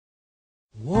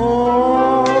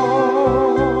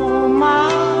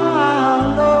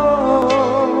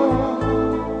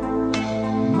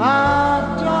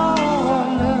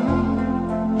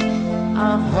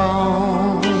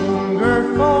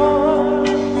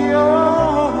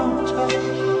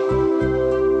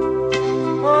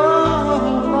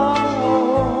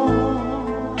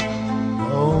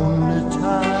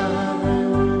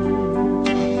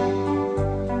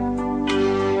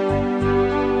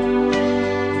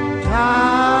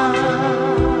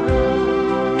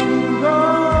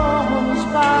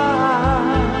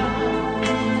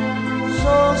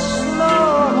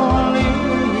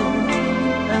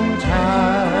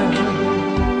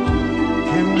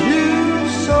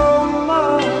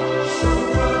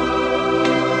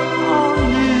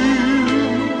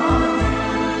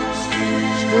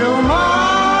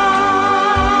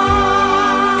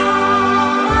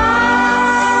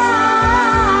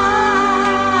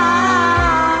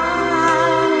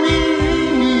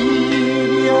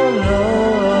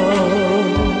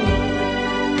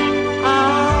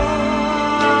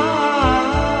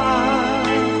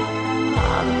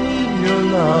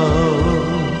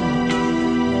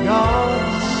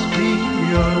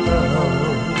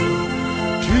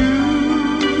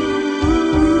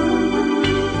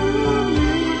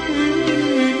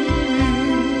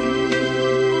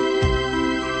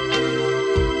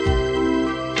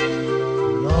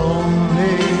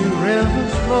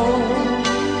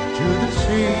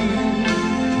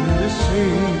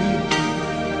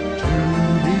to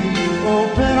the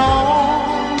open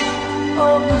arms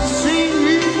of the sea.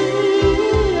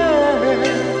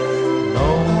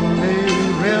 Lonely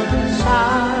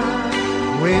riverside,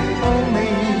 wait for me,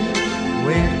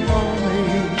 wait for me.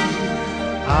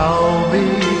 I'll be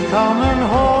coming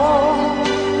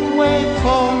home, wait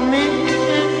for me.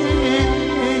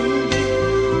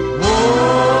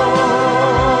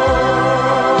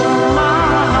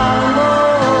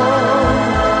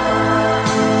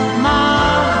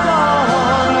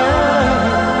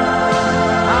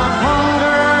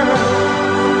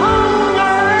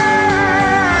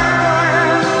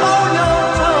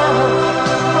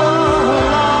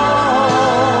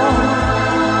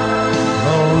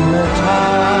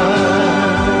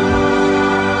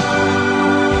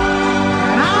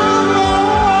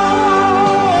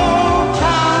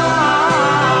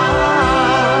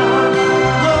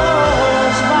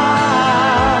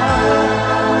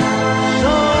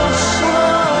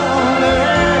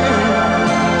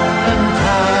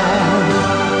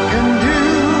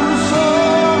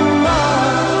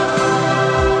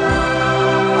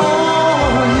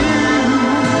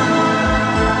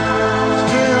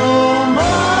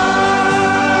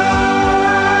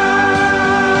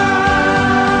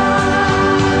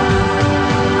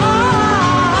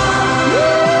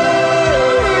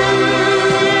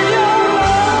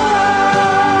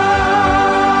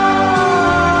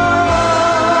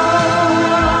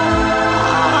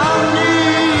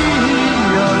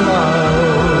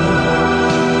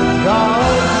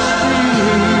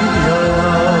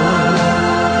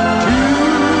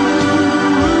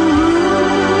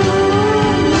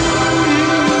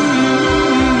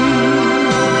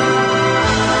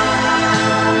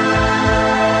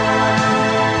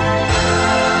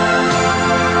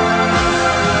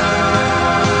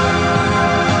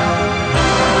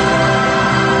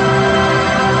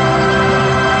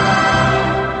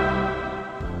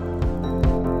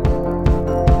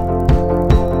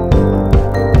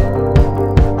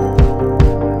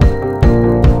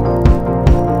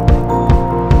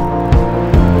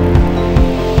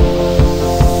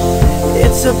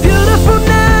 It's a beautiful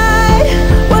night,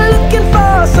 we're looking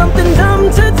for something dumb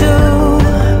to do.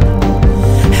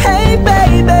 Hey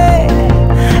baby,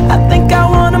 I think I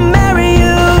wanna marry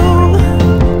you.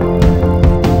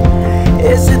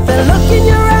 Is it the look in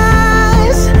your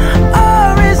eyes,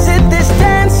 or is it this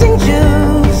dancing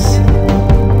juice?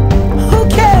 Who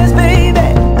cares baby,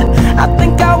 I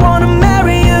think I wanna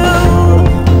marry you.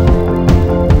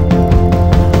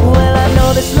 Well, I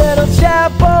know this little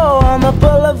chapel on the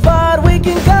boulevard we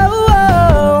can go.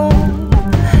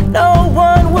 No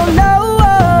one will know.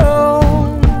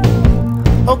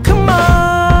 Oh come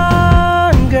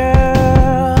on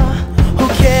girl, who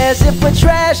cares if we're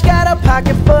trash? Got a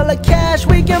pocket full of cash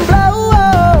we can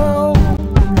blow.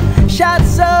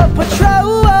 Shots of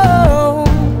Patrol,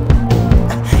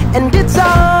 and it's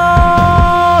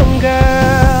on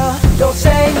girl. Don't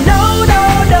say no, no,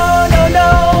 no, no, no.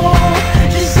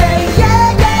 Just say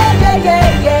yeah, yeah, yeah, yeah,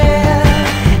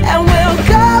 yeah. And we'll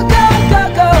go, go, go,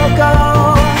 go, go.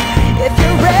 If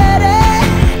you're ready,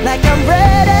 like I'm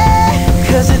ready.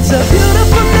 Cause it's a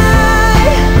beautiful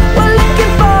night, we're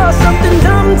looking for something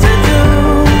dumb to do.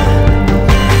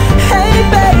 Hey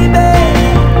baby,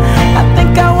 I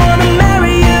think I wanna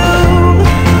marry you.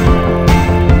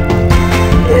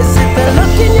 Is it the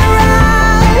look in your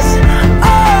eyes,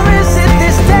 or is it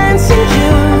this dancing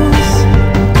juice?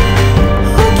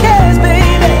 Who cares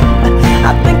baby,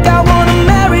 I think I wanna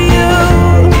marry you.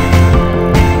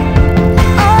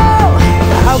 Oh,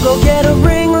 I'll go get a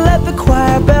ring, let the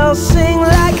choir bells sing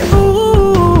like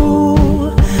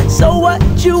ooh. So what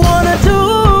you wanna do?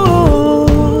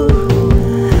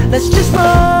 Let's just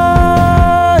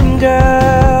run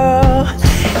girl.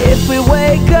 If we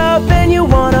wake up and you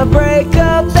wanna break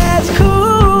up, that's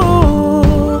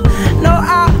cool. No,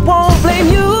 I won't blame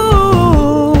you.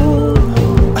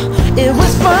 It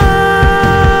was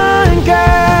fun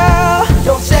girl.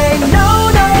 Don't say no,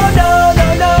 no, no, no,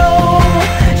 no.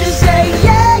 Just say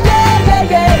yeah, yeah, yeah,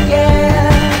 yeah,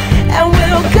 yeah. And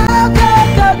we'll go, go,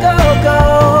 go, go, go.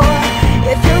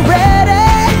 If you're ready,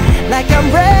 like I'm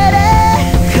ready.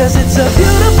 Cause it's a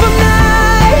beautiful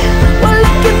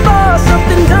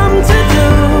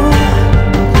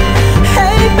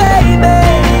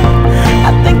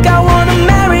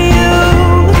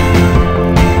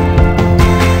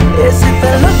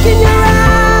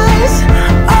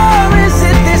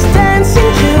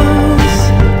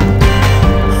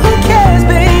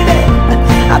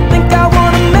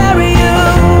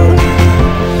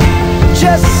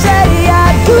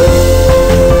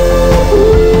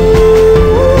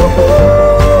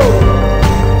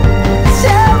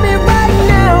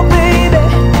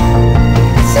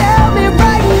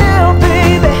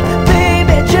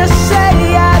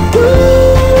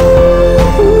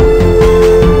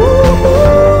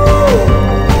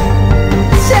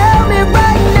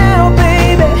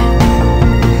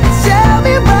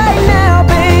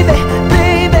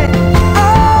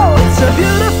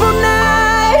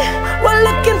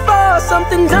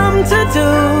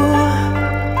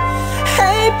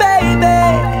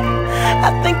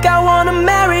wanna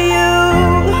marry you?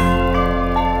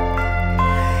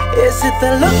 Is it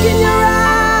the look in your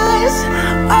eyes,